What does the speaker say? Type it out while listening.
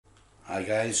Hi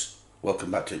guys,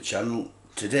 welcome back to the channel.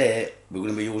 Today we're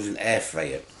going to be using air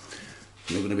fryer.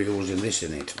 We're going to be using this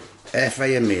in it. Air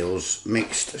fryer meals,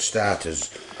 mixed starters.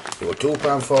 They were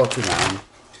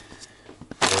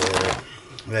 £2.49.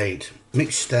 Right,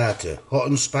 mixed starter, hot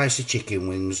and spicy chicken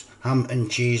wings, ham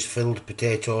and cheese filled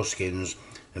potato skins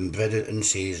and breaded and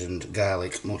seasoned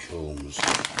garlic mushrooms.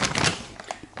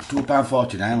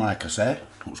 £2.49 like I said,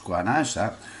 looks quite nice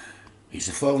that. It's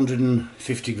a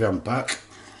 450 gram pack.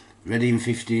 Ready in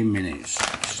 15 minutes.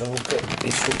 So look at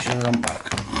instructions on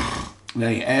back.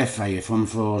 Right, air fryer from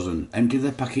frozen. Empty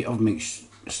the packet of mixed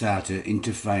starter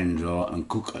into frying drawer and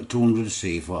cook at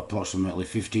 200C for approximately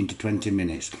 15 to 20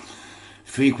 minutes.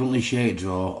 Frequently shake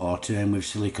drawer or turn with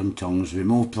silicone tongs.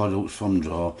 Remove products from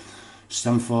drawer.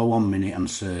 Stand for 1 minute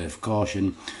and serve.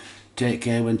 Caution, take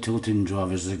care when tilting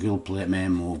drawer as the grill plate may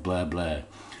move, blah blah.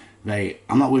 Right,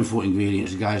 I'm not going for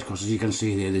ingredients guys, because as you can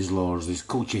see there, there's loads. There's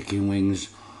cooked chicken wings,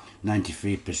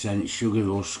 93%, sugar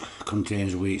rusk,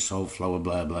 contains wheat, salt, flour,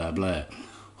 blah blah blah.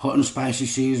 Hot and spicy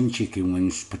seasoned chicken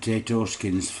wings, potato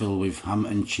skins filled with ham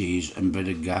and cheese and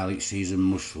breaded garlic seasoned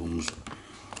mushrooms.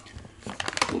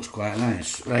 Looks quite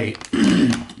nice. Right,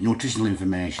 nutritional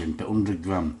information per 100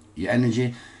 gram. Your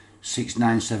energy,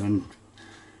 697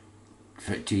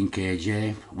 13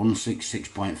 kJ,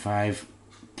 166.5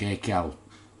 kcal.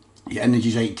 Your energy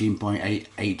is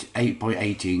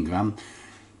 8.18 gram.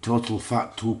 Total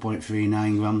fat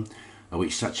 2.39 gram, of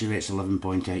which saturates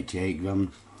 11.88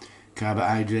 gram.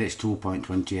 Carbohydrates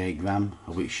 2.28 gram,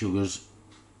 of which sugars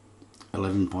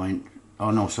 11. Protein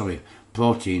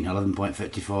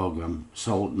 11.54 gram.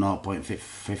 Salt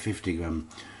 0.50 gram.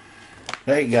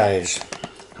 Right guys,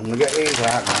 I'm gonna get these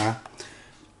out now,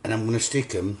 and I'm gonna stick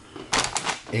them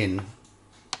in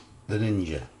the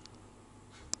Ninja.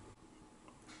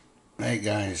 Right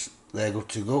guys, they're good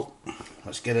to go.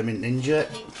 Let's get them in Ninja.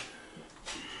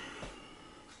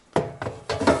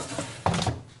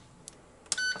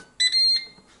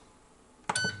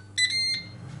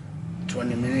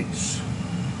 $20 minutes.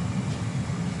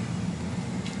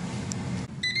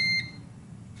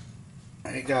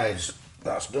 Right guys,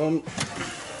 that's done.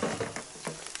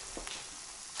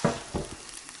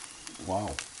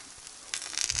 Wow.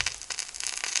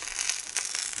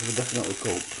 They're definitely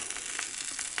cooked.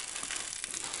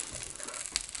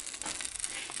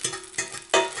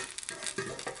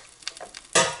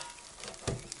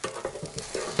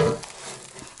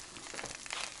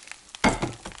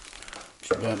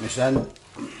 Burnt my sand.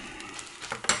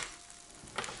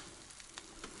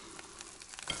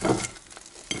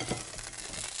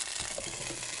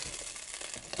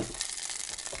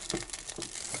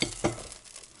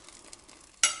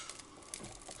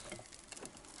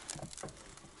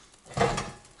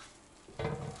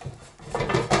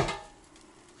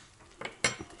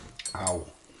 Ow.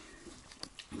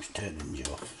 Let's turn the Ninja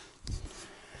off.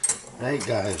 Right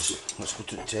guys, let's go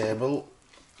to the table.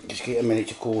 Just get a minute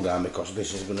to cool down because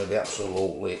this is going to be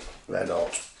absolutely red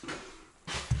hot.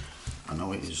 I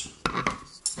know it is.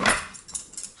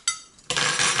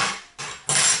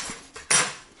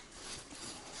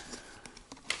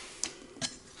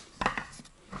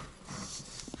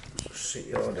 So sit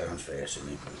your down facing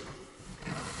me.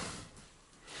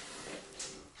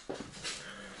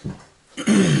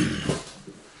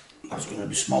 That's going to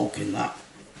be smoking that.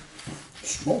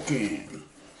 Smoking.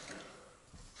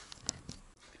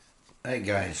 Right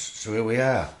guys, so here we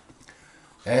are.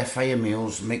 Air fryer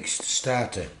meals mixed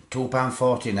starter,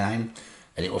 £2.49, and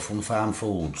it was from Farm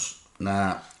Foods.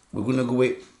 Now we're going to go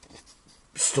with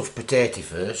stuffed potato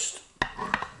first.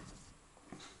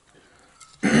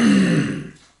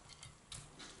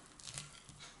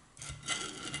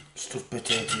 Stuffed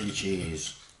potato and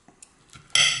cheese.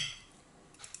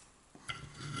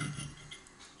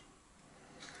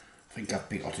 I think I've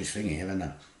picked out his finger here, haven't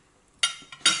I?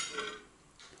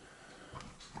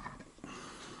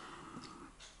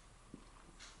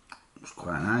 It's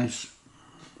quite nice.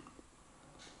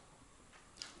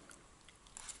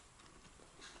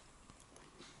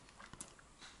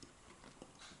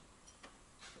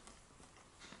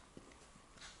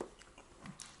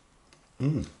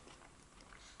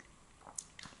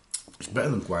 It's better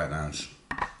than quite nice.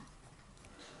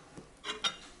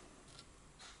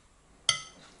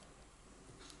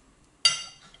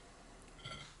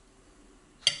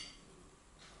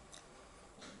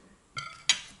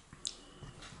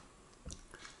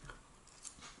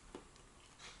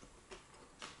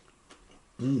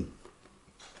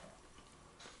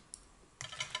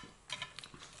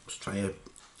 Let's try a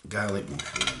garlic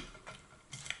mushroom.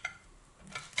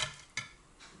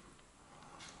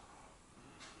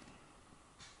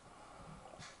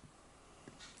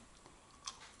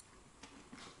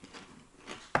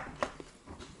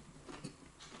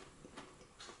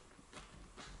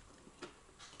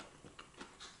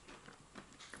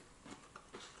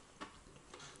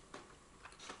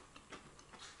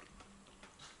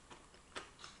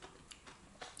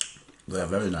 They're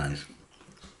very nice.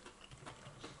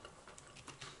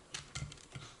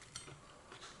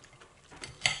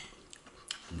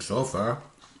 And so far,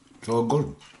 so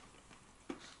good.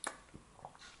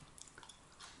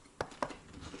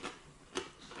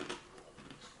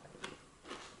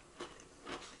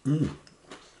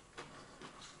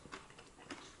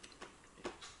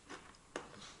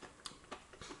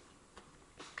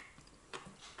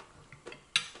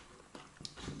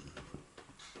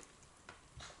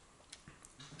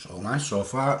 So nice so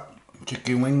far.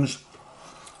 Chicken wings.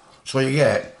 So you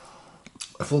get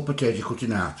a full potato cut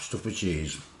in half, stuffed with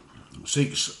cheese,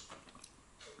 6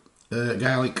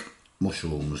 garlic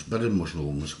mushrooms, breaded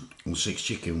mushrooms, and 6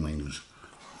 chicken wings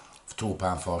for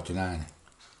 £2.49.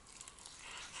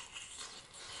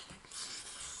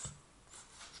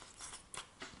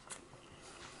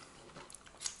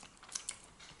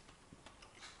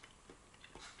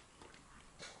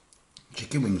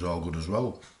 Chicken wings are all good as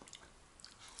well.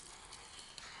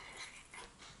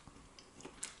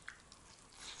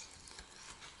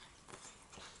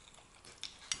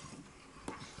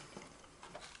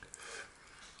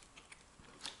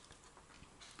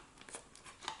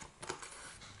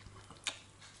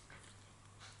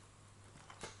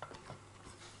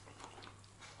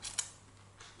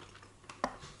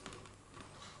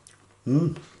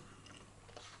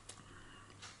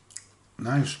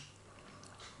 Nice.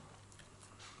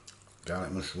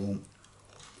 Garlic mushroom.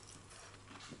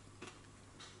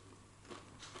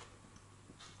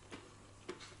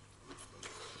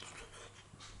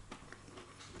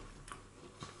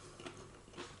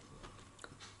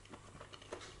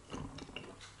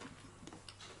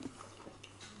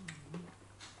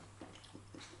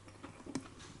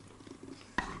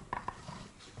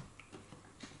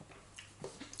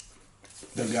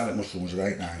 The garlic mushrooms are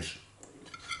right nice.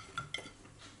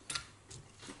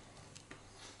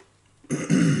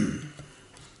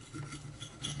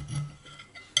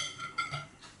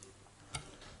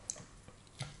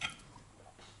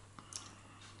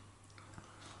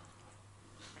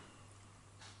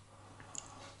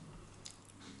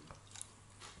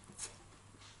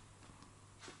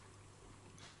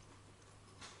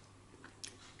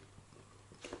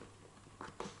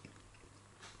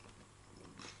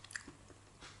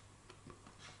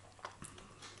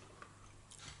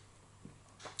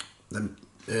 Them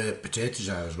potatoes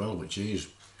are as well with cheese.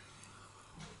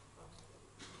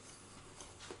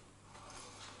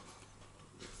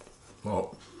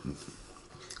 But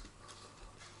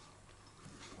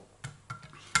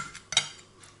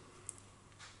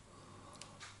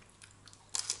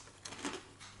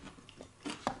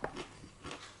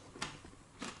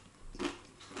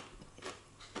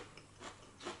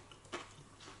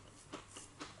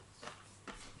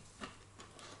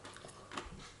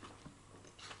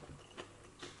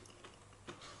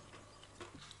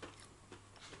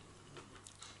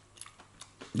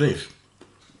this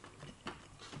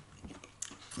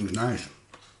is nice.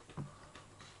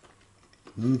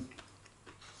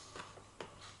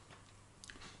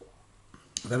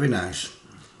 Very nice.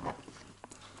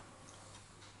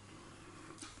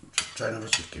 Just try another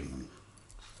chicken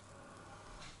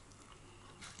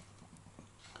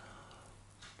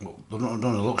one. Well,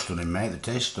 don't look stunning, mate. The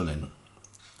taste stunning.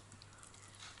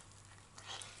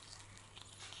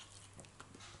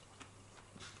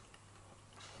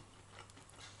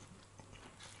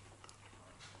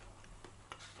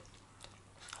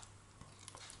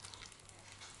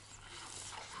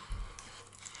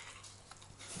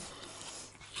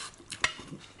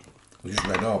 We just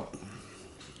read up.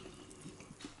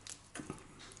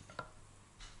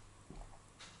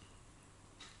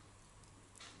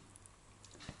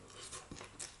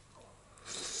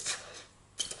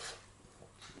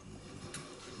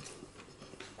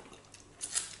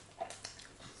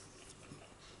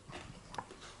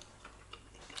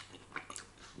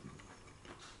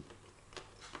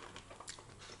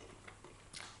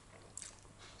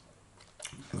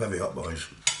 Very hot, boys.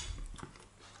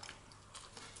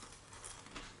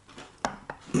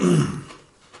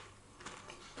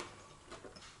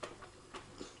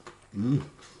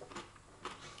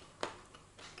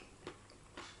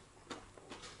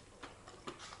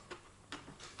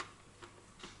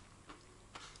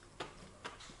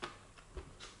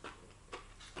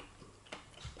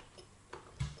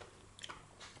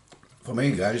 For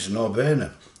me, guys, it's a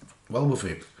no-brainer. Well worth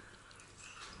it.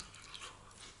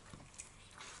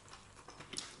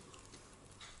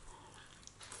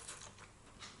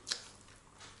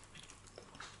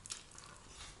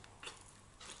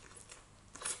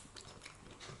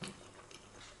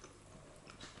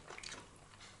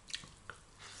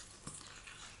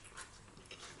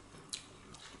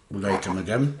 We'll like them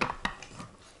again.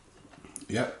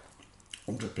 Yep,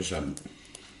 100%.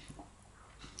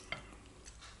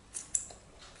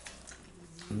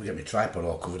 Let me get my tripod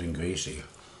all covered in grease here.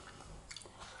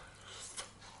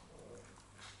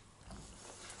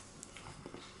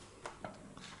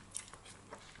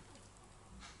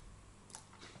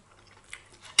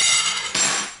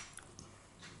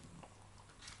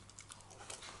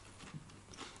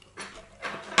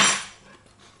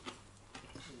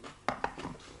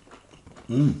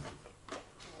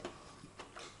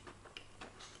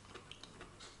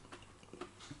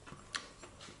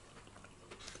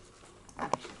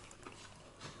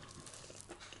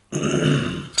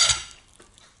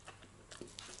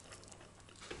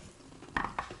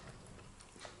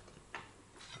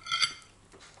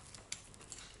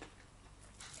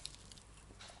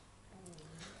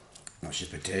 That's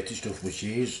just potato stuff with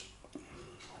cheese.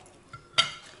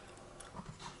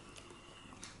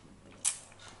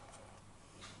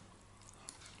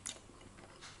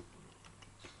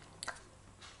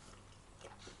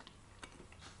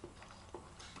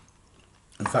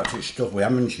 In fact, it's stuffed with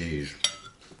ham and cheese.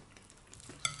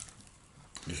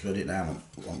 Just read it now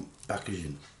on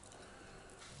packaging.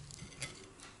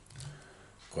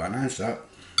 Quite nice that.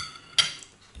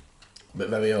 But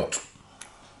very hot.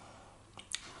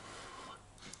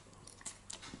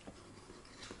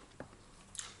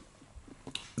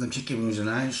 The chicken wings are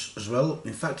nice as well.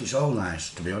 In fact, it's all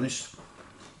nice, to be honest.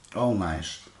 All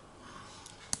nice.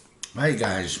 Right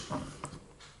guys.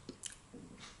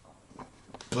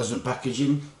 Pleasant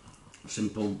packaging.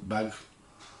 Simple bag.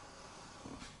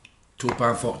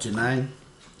 £2.49.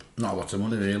 Not a lot of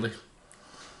money really.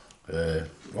 A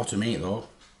lot of meat though.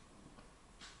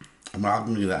 I'm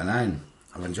going to give that a 9.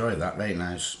 I've enjoyed that, very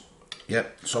nice.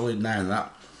 Yep, solid 9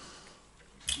 that.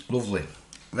 Lovely.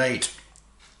 Right.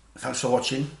 Thanks for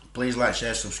watching. Please like,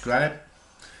 share, subscribe.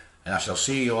 And I shall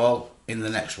see you all in the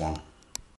next one.